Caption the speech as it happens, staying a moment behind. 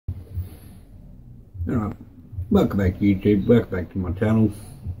Alright, welcome back to YouTube, welcome back to my channel.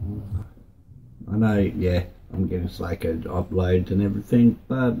 I know, yeah, I'm getting slack at uploads and everything,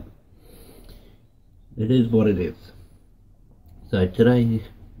 but it is what it is. So today,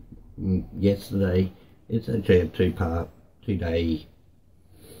 yesterday, it's actually a two-day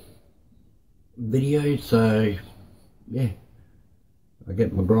video, so yeah, I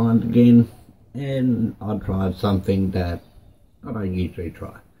get my grind again, and I tried something that I don't usually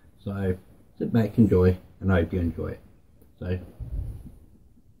try. So sit back, enjoy, and I hope you enjoy it. So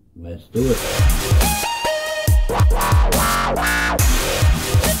let's do it.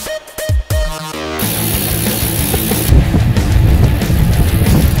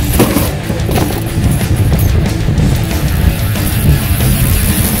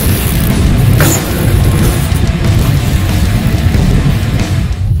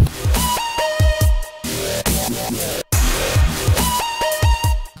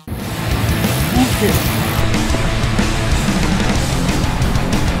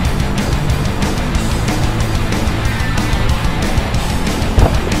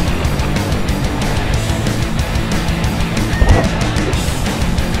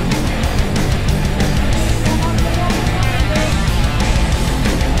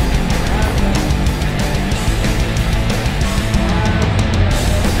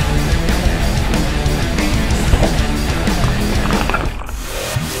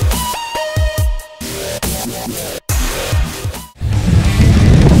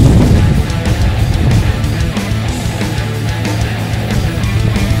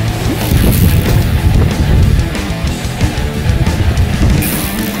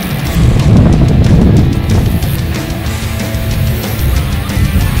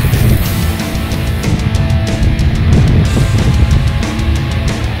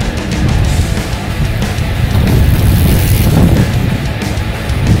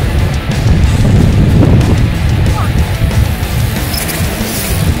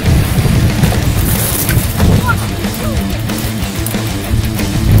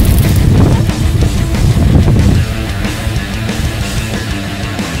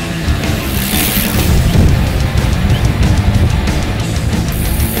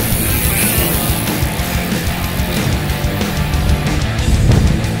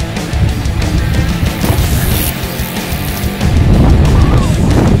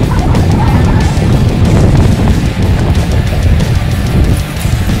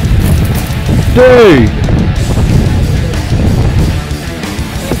 Dude!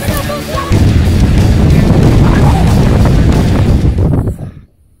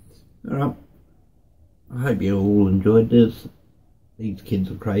 Alright, I hope you all enjoyed this. These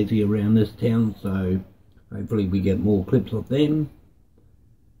kids are crazy around this town, so hopefully we get more clips of them.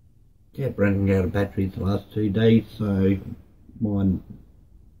 Kept running out of batteries the last 2 days, so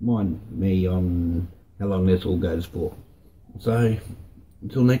mind me on how long this all goes for. So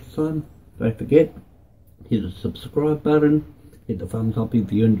until next time, don't forget, hit the subscribe button, hit the thumbs up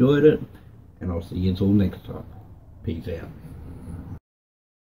if you enjoyed it, and I'll see you all next time. Peace out.